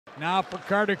now for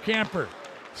Carter Camper.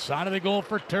 Side of the goal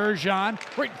for Turgeon.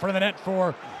 Right in front of the net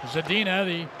for Zadina.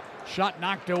 The shot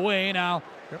knocked away. Now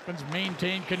Griffins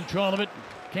maintain control of it.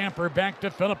 Camper back to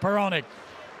Hronek.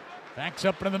 Backs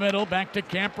up in the middle. Back to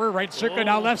Camper. Right circle.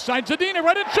 Now left side. Zadina.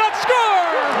 Right in shot. Score!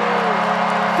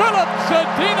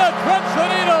 Zadina threads the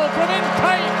needle from in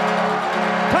tight.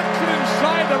 Tucks it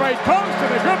inside the right post.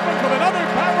 And the Griffins with another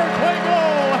power play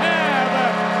goal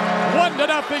have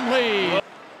 1-0 lead.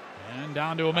 And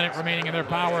down to a minute remaining in their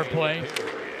power play.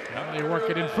 Now they work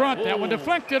it in front. That one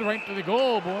deflected right to the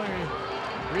goal. Boy,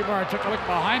 Rebar took a look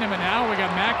behind him, and now we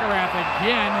got McIlrath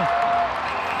again.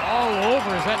 All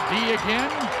over. Is that D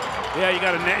again? Yeah, you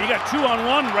got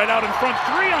 2-on-1 right out in front.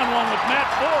 3-on-1 with Matt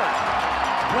Ford.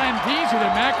 Blandisi to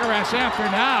McIlrath's after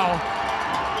now.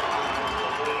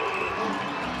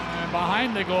 And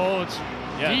behind the goal, it's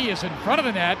D is in front of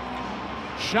the net.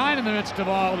 Shine in the midst of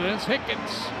all this.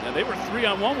 Hicketts. Yeah, they were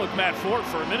 3-on-1 with Matt Ford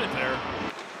for a minute there.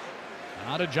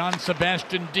 Now to John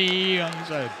Sebastian D. He's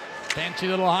a fancy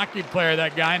little hockey player,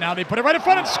 that guy. Now they put it right in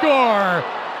front and score.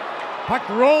 Puck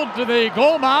rolled to the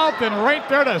goal mouth, and right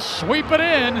there to sweep it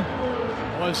in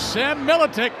was Sam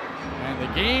Miletic. And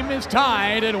the game is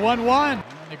tied at 1-1.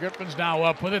 The Griffins now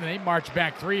up with it, and they march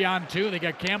back 3-on-2. They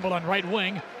got Campbell on right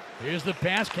wing. Here's the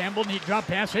pass. Campbell, neat drop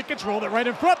pass. Hicketts rolled it right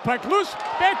in front. Puck loose.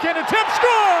 Backhand attempt.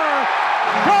 Score!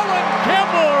 Colin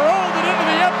Campbell rolled it into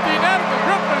the empty net. The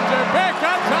Griffins are back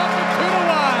on top at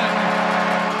 2-1.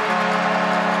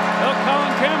 Well,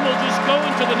 Colin Campbell just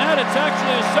going to the net. It's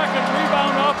actually a second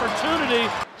rebound opportunity.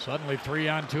 Suddenly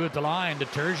 3-on-2 at the line to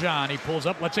Turgeon. He pulls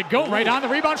up, lets it go. Right on the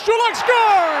rebound. Sulak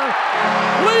score!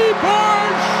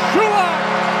 Sulak!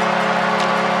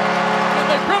 And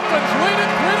the Griffins lead it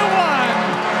 3-1.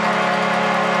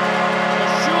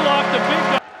 Sulak, the big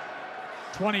guy.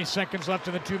 20 seconds left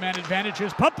in the two-man advantage.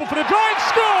 Here's Puempel for the drive.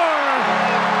 Score!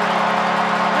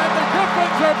 And the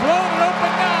Griffins are blown it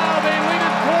open now. They lead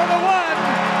it 4-1.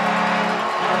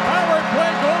 Power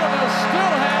play goal, and they'll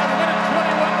still have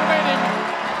 1:21 remaining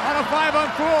on a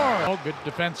 5-on-4. Oh, good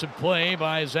defensive play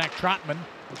by Zach Trotman.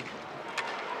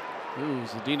 Ooh,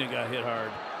 Zadina got hit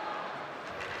hard.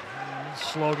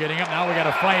 Slow getting up. Now we got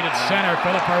a fight at center.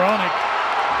 Hronek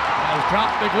has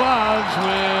dropped the gloves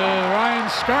with Ryan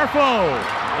Scarfo.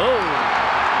 Oh.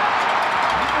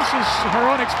 This is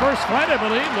Hronek's first fight, I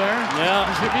believe, there. Yeah.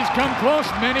 He's come close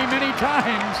many, many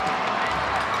times.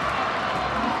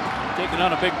 Taking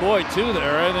on a big boy, too,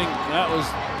 there. I think that was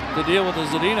the deal with the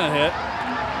Zadina hit.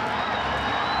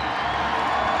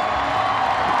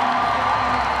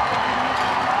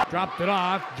 Dropped it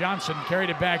off. Johnson carried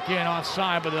it back in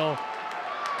offside, but they'll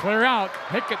clear out.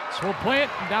 Hicketts will play it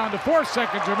down to 4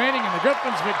 seconds remaining, and the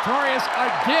Griffins victorious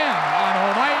again on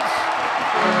home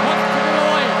ice.